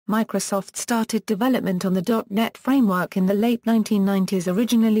Microsoft started development on the .NET Framework in the late 1990s,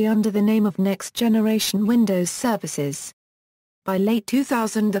 originally under the name of Next Generation Windows Services. By late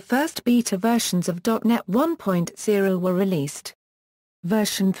 2000, the first beta versions of .NET 1.0 were released.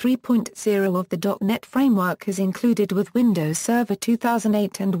 Version 3.0 of the .NET Framework is included with Windows Server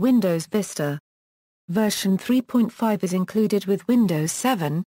 2008 and Windows Vista. Version 3.5 is included with Windows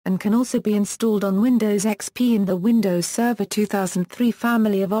 7, and can also be installed on Windows XP in the Windows Server 2003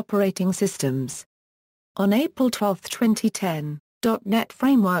 family of operating systems. On April 12, 2010, .NET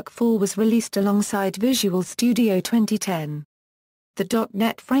Framework 4 was released alongside Visual Studio 2010. The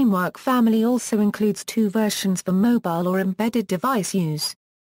 .NET Framework family also includes two versions for mobile or embedded device use.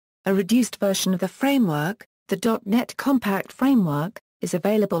 A reduced version of the framework, the .NET Compact Framework, is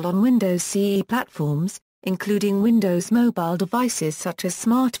available on Windows CE platforms, including Windows mobile devices such as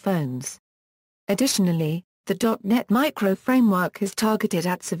smartphones. Additionally, the .NET Micro Framework is targeted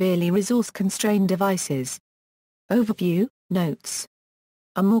at severely resource-constrained devices. Overview, Notes.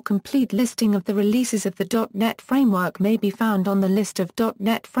 A more complete listing of the releases of the .NET Framework may be found on the list of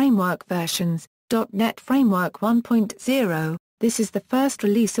 .NET Framework versions. .NET Framework 1.0, this is the first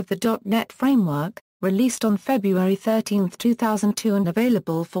release of the .NET Framework, released on February 13, 2002 and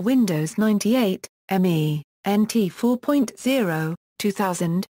available for Windows 98, ME, NT 4.0,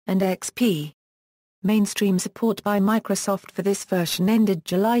 2000, and XP. Mainstream support by Microsoft for this version ended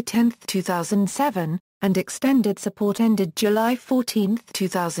July 10, 2007, and extended support ended July 14,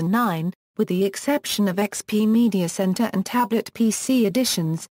 2009, with the exception of XP Media Center and Tablet PC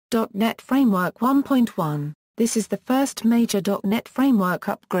editions. .NET Framework 1.1, this is the first major .NET Framework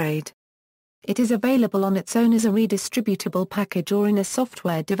upgrade. It is available on its own as a redistributable package or in a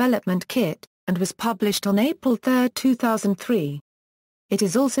software development kit, and was published on April 3, 2003. It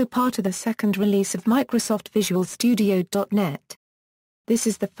is also part of the second release of Microsoft Visual Studio .NET. This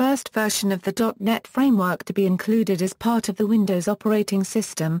is the first version of the .NET Framework to be included as part of the Windows operating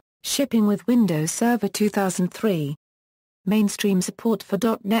system, shipping with Windows Server 2003. Mainstream support for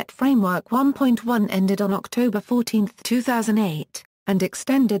 .NET Framework 1.1 ended on October 14, 2008, and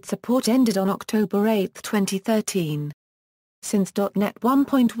extended support ended on October 8, 2013. Since .NET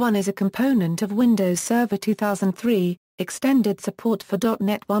 1.1 is a component of Windows Server 2003, extended support for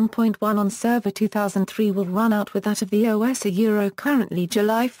 .NET 1.1 on Server 2003 will run out with that of the OS currently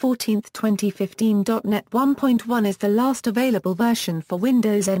July 14, 2015. .NET 1.1 is the last available version for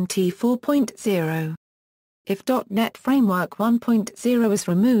Windows NT 4.0. If .NET Framework 1.0 is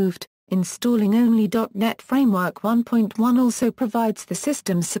removed, installing only .NET Framework 1.1 also provides the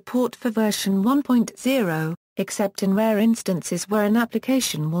system's support for version 1.0, except in rare instances where an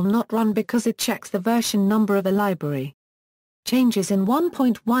application will not run because it checks the version number of a library. Changes in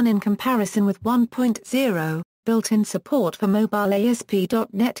 1.1 in comparison with 1.0, built-in support for mobile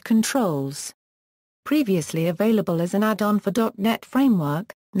ASP.NET controls. Previously available as an add-on for .NET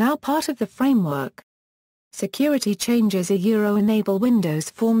Framework, now part of the framework. Security changes enable Windows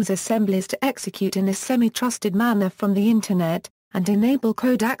Forms assemblies to execute in a semi-trusted manner from the Internet, and enable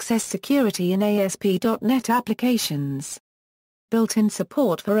code access security in ASP.NET applications. Built-in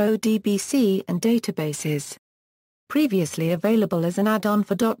support for ODBC and databases. Previously available as an add-on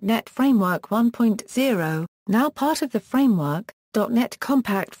for .NET Framework 1.0, now part of the framework, .NET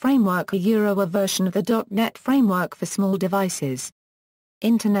Compact Framework a version of the .NET Framework for small devices.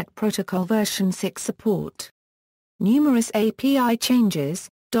 Internet Protocol version 6 support. Numerous API changes.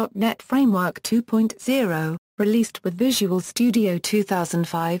 .NET Framework 2.0, released with Visual Studio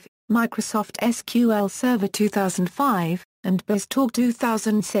 2005, Microsoft SQL Server 2005, and BizTalk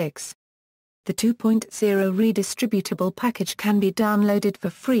 2006. The 2.0 redistributable package can be downloaded for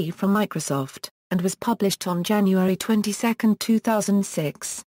free from Microsoft, and was published on January 22,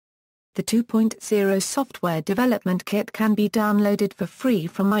 2006. The 2.0 software development kit can be downloaded for free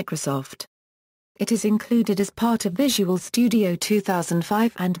from Microsoft. It is included as part of Visual Studio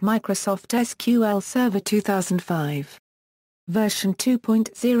 2005 and Microsoft SQL Server 2005. Version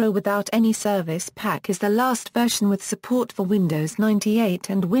 2.0 without any service pack is the last version with support for Windows 98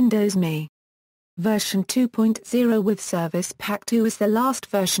 and Windows ME. Version 2.0 with Service Pack 2 is the last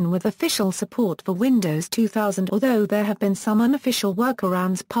version with official support for Windows 2000, although there have been some unofficial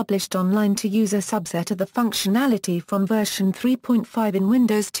workarounds published online to use a subset of the functionality from version 3.5 in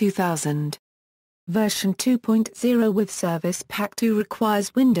Windows 2000. Version 2.0 with Service Pack 2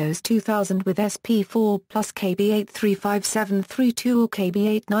 requires Windows 2000 with SP4 plus KB83573 or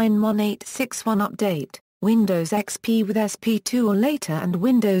KB891861 update. Windows XP with SP2 or later and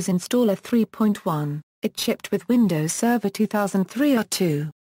Windows Installer 3.1, it shipped with Windows Server 2003 R2.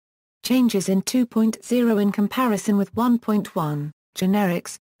 Changes in 2.0 in comparison with 1.1,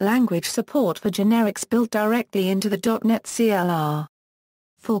 generics, language support for generics built directly into the .NET CLR.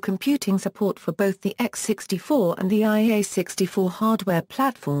 Full computing support for both the x64 and the IA64 hardware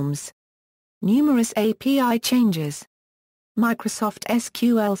platforms. Numerous API changes. Microsoft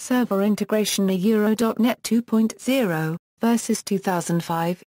SQL Server integration .NET 2.0 versus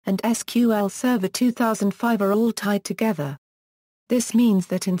 2005, and SQL Server 2005 are all tied together. This means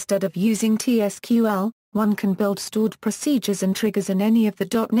that instead of using TSQL, one can build stored procedures and triggers in any of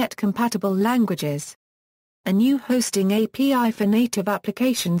the .NET compatible languages. A new hosting API for native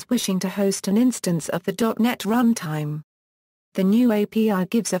applications wishing to host an instance of the .NET runtime. The new API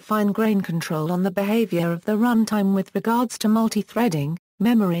gives a fine-grained control on the behavior of the runtime with regards to multi-threading,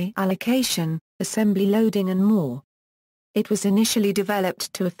 memory allocation, assembly loading and more. It was initially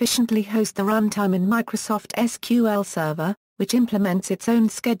developed to efficiently host the runtime in Microsoft SQL Server, which implements its own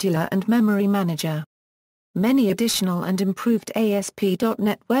scheduler and memory manager. Many additional and improved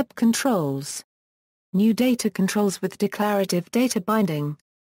ASP.NET Web controls. New data controls with declarative data binding.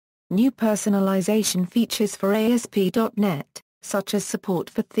 New personalization features for ASP.NET, such as support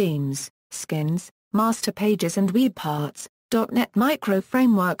for themes, skins, master pages and web parts. .NET Micro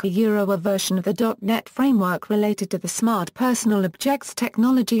Framework a version of the .NET Framework related to the Smart Personal Objects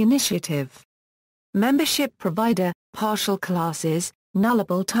Technology Initiative. Membership provider, partial classes,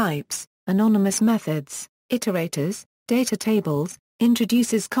 nullable types, anonymous methods, iterators, data tables,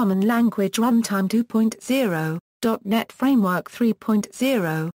 introduces Common Language Runtime 2.0, .NET Framework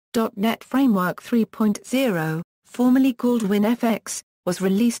 3.0, .NET Framework 3.0, formerly called WinFX, was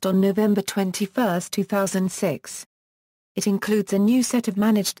released on November 21, 2006. It includes a new set of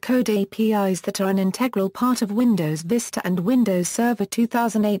managed code APIs that are an integral part of Windows Vista and Windows Server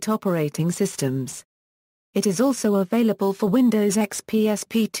 2008 operating systems. It is also available for Windows XP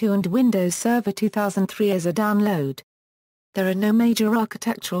SP2 and Windows Server 2003 as a download. There are no major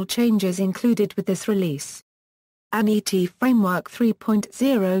architectural changes included with this release. NET Framework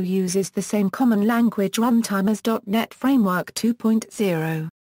 3.0 uses the same common language runtime as .NET Framework 2.0.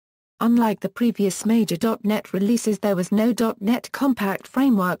 Unlike the previous major .NET releases, there was no .NET Compact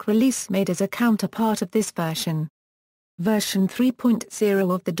Framework release made as a counterpart of this version. Version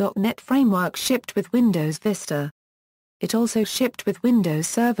 3.0 of the .NET Framework shipped with Windows Vista. It also shipped with Windows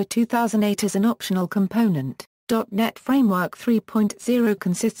Server 2008 as an optional component. .NET Framework 3.0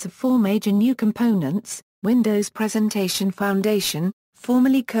 consists of four major new components: Windows Presentation Foundation,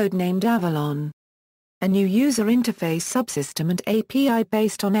 formerly codenamed Avalon. A new user interface subsystem and API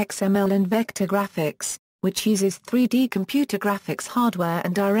based on XML and vector graphics, which uses 3D computer graphics hardware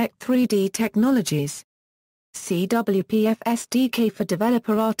and Direct 3D technologies. CWPF SDK for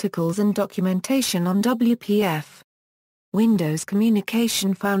developer articles and documentation on WPF. Windows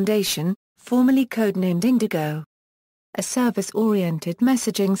Communication Foundation, formerly codenamed Indigo. A service-oriented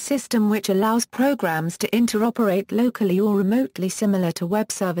messaging system which allows programs to interoperate locally or remotely, similar to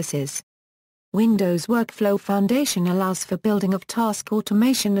web services. Windows Workflow Foundation allows for building of task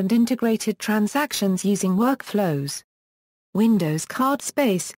automation and integrated transactions using workflows. Windows Card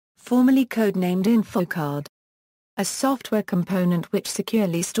Space, formerly codenamed InfoCard. A software component which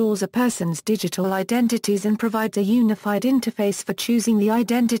securely stores a person's digital identities and provides a unified interface for choosing the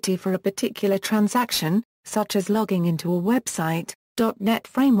identity for a particular transaction, such as logging into a website. .NET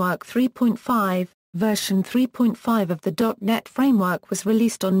Framework 3.5, version 3.5 of the .NET Framework was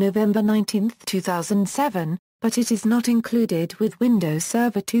released on November 19, 2007, but it is not included with Windows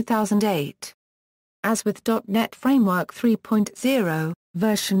Server 2008. As with .NET Framework 3.0,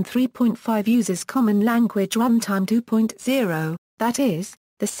 version 3.5 uses Common Language Runtime 2.0, that is,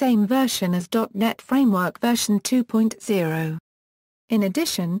 the same version as .NET Framework version 2.0. In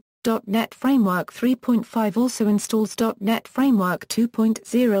addition, .NET Framework 3.5 also installs .NET Framework 2.0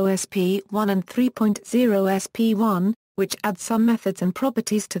 SP1 and 3.0 SP1, which adds some methods and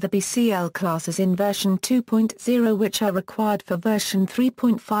properties to the BCL classes in version 2.0 which are required for version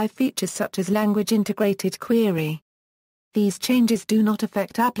 3.5, features such as language integrated query. These changes do not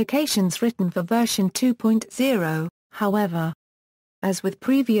affect applications written for version 2.0, however. As with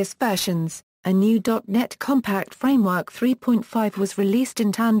previous versions, a new .NET Compact Framework 3.5 was released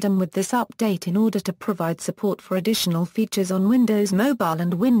in tandem with this update in order to provide support for additional features on Windows Mobile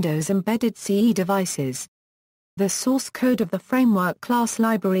and Windows Embedded CE devices. The source code of the framework class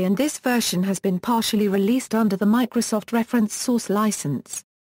library in this version has been partially released under the Microsoft Reference Source license.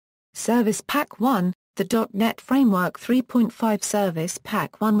 Service Pack 1, the .NET Framework 3.5 Service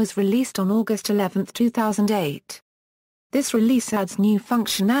Pack 1 was released on August 11, 2008. This release adds new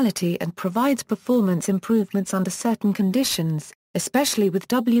functionality and provides performance improvements under certain conditions, especially with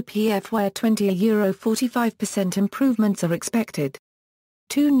WPF where 20–45% improvements are expected.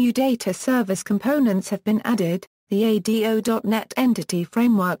 Two new data service components have been added, the ADO.NET Entity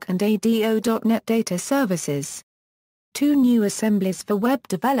Framework and ADO.NET Data Services. Two new assemblies for web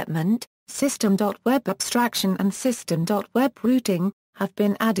development, System.Web Abstraction and System.Web Routing, have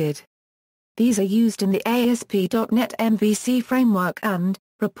been added. These are used in the ASP.NET MVC framework and,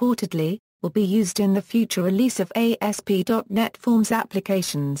 reportedly, will be used in the future release of ASP.NET Forms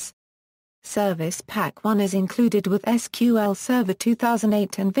applications. Service Pack 1 is included with SQL Server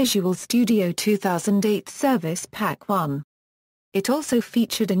 2008 and Visual Studio 2008 Service Pack 1. It also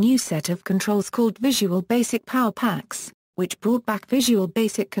featured a new set of controls called Visual Basic Power Packs, which brought back Visual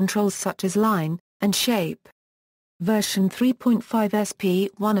Basic controls such as line and shape. Version 3.5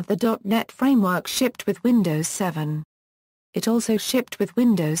 SP1 of the .NET Framework shipped with Windows 7. It also shipped with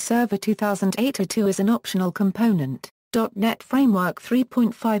Windows Server 2008 A2 as an optional component. .NET Framework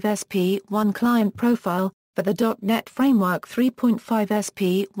 3.5 SP1 Client Profile. For the .NET Framework 3.5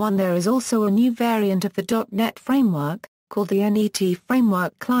 SP1 there is also a new variant of the .NET Framework, called the NET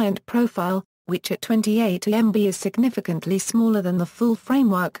Framework Client Profile, which at 28 MB is significantly smaller than the full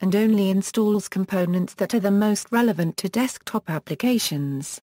framework and only installs components that are the most relevant to desktop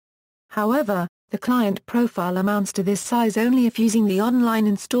applications. However, the client profile amounts to this size only if using the online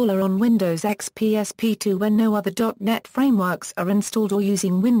installer on Windows XP SP2 when no other .NET frameworks are installed or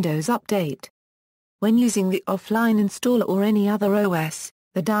using Windows Update. When using the offline installer or any other OS,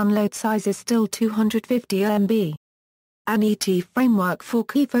 the download size is still 250 MB. NET Framework 4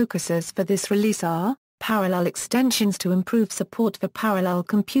 key focuses for this release are, parallel extensions to improve support for parallel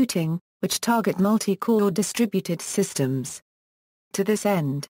computing, which target multi-core or distributed systems. To this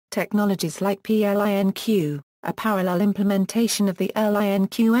end, technologies like PLINQ, a parallel implementation of the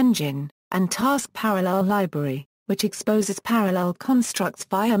LINQ engine, and Task Parallel Library, which exposes parallel constructs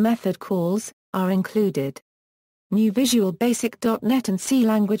via method calls, are included. New Visual Basic .NET and C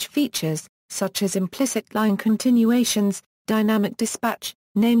language features, such as implicit line continuations, dynamic dispatch,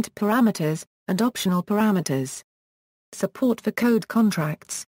 named parameters, and optional parameters. Support for code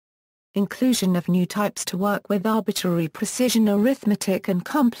contracts. Inclusion of new types to work with arbitrary precision arithmetic and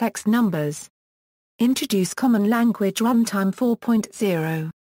complex numbers. Introduce Common Language Runtime 4.0.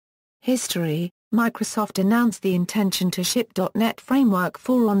 History. Microsoft announced the intention to ship .NET Framework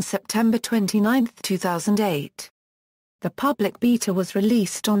 4 on September 29, 2008. The public beta was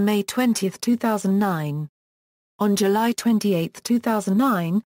released on May 20, 2009. On July 28,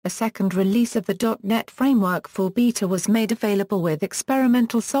 2009, a second release of the .NET Framework 4 beta was made available with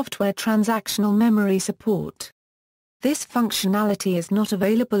experimental software transactional memory support. This functionality is not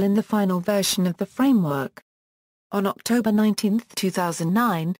available in the final version of the framework. On October 19,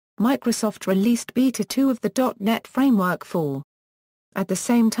 2009, Microsoft released Beta 2 of the .NET Framework 4. At the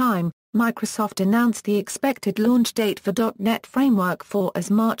same time, Microsoft announced the expected launch date for .NET Framework 4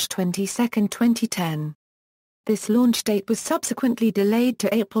 as March 22, 2010. This launch date was subsequently delayed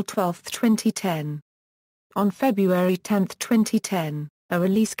to April 12, 2010. On February 10, 2010, a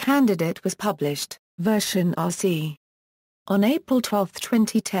release candidate was published, version RC. On April 12,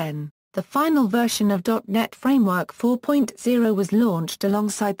 2010, the final version of .NET Framework 4.0 was launched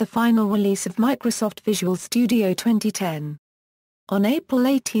alongside the final release of Microsoft Visual Studio 2010. On April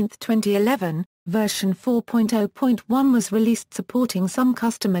 18, 2011, version 4.0.1 was released supporting some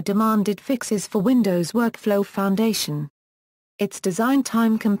customer-demanded fixes for Windows Workflow Foundation. Its design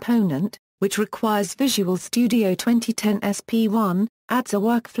time component, which requires Visual Studio 2010 SP1, adds a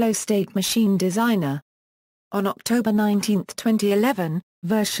workflow state machine designer. On October 19, 2011,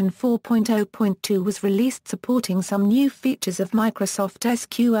 version 4.0.2 was released supporting some new features of Microsoft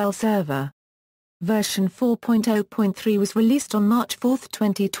SQL Server. Version 4.0.3 was released on March 4,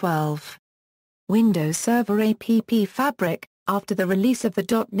 2012. Windows Server App Fabric. After the release of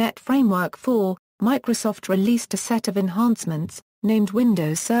the .NET Framework 4, Microsoft released a set of enhancements, named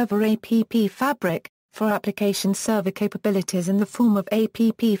Windows Server App Fabric, for application server capabilities in the form of App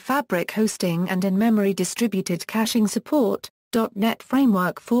Fabric hosting and in-memory distributed caching support. .NET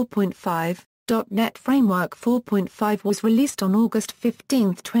Framework 4.5. .NET Framework 4.5 was released on August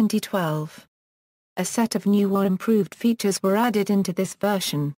 15, 2012. A set of new or improved features were added into this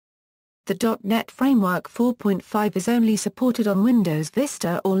version. The .NET Framework 4.5 is only supported on Windows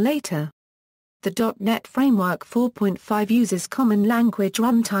Vista or later. The .NET Framework 4.5 uses Common Language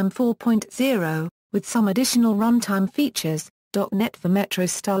Runtime 4.0, with some additional runtime features. .NET for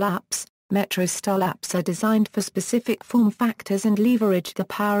Metro-style apps. Metro-style apps are designed for specific form factors and leverage the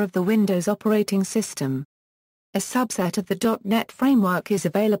power of the Windows operating system. A subset of the .NET Framework is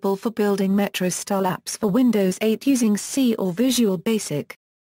available for building Metro-style apps for Windows 8 using C or Visual Basic.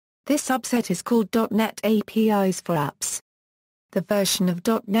 This subset is called .NET APIs for Apps. The version of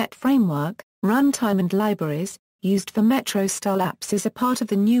 .NET Framework, runtime and libraries, used for Metro-style apps is a part of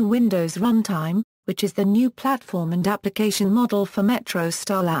the new Windows Runtime, which is the new platform and application model for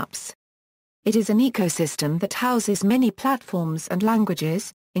Metro-style apps. It is an ecosystem that houses many platforms and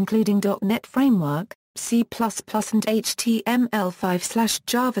languages, including .NET Framework, C++ and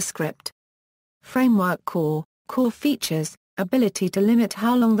HTML5/JavaScript. Framework Core features, ability to limit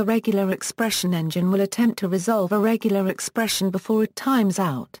how long the regular expression engine will attempt to resolve a regular expression before it times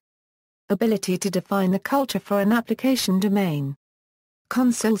out. Ability to define the culture for an application domain.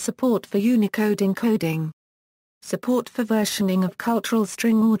 Console support for Unicode encoding. Support for versioning of cultural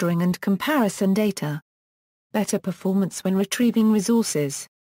string ordering and comparison data. Better performance when retrieving resources.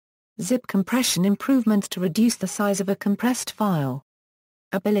 Zip compression improvements to reduce the size of a compressed file.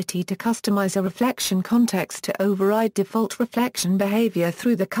 Ability to customize a reflection context to override default reflection behavior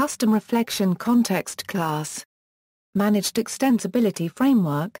through the custom reflection context class. Managed extensibility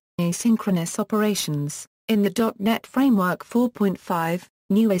framework, asynchronous operations. In the .NET Framework 4.5,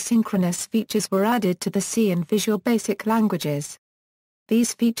 new asynchronous features were added to the C and Visual Basic languages.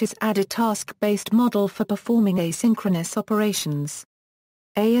 These features add a task-based model for performing asynchronous operations.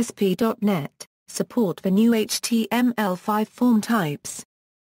 ASP.NET, support for new HTML5 form types.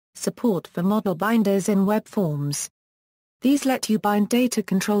 Support for model binders in web forms. These let you bind data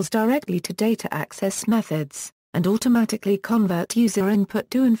controls directly to data access methods, and automatically convert user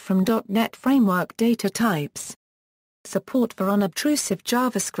input to and from .NET Framework data types. Support for unobtrusive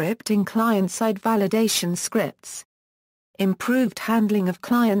JavaScript in client-side validation scripts. Improved handling of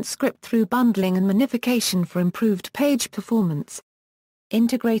client script through bundling and minification for improved page performance.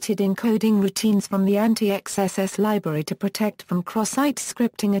 Integrated encoding routines from the anti-XSS library to protect from cross-site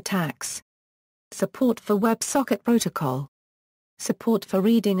scripting attacks. Support for WebSocket protocol. Support for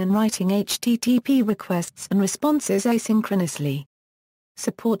reading and writing HTTP requests and responses asynchronously.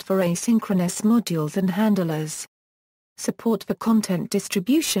 Support for asynchronous modules and handlers. Support for content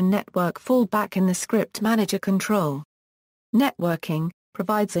distribution network fallback in the script manager control. Networking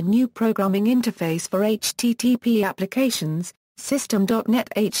provides a new programming interface for HTTP applications. System.NET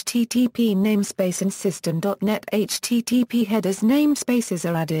HTTP namespace and System.NET HTTP headers namespaces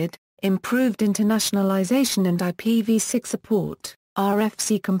are added. Improved internationalization and IPv6 support,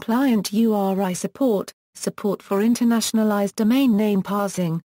 RFC-compliant URI support, support for internationalized domain name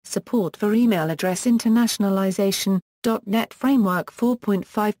parsing, support for email address internationalization. .NET Framework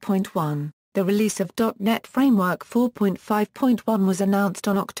 4.5.1. The release of .NET Framework 4.5.1 was announced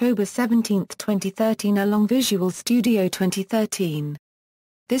on October 17, 2013 along Visual Studio 2013.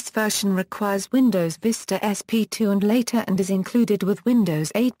 This version requires Windows Vista SP2 and later and is included with Windows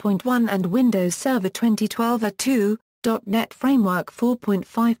 8.1 and Windows Server 2012 A2. .NET Framework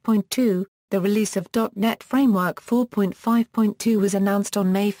 4.5.2. The release of .NET Framework 4.5.2 was announced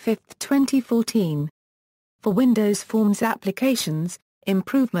on May 5, 2014. For Windows Forms applications,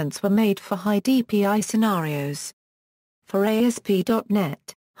 improvements were made for high DPI scenarios. For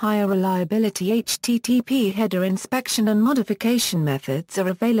ASP.NET, higher reliability HTTP header inspection and modification methods are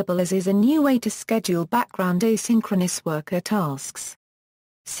available, as is a new way to schedule background asynchronous worker tasks.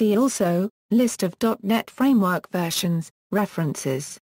 See also, list of .NET Framework versions, references.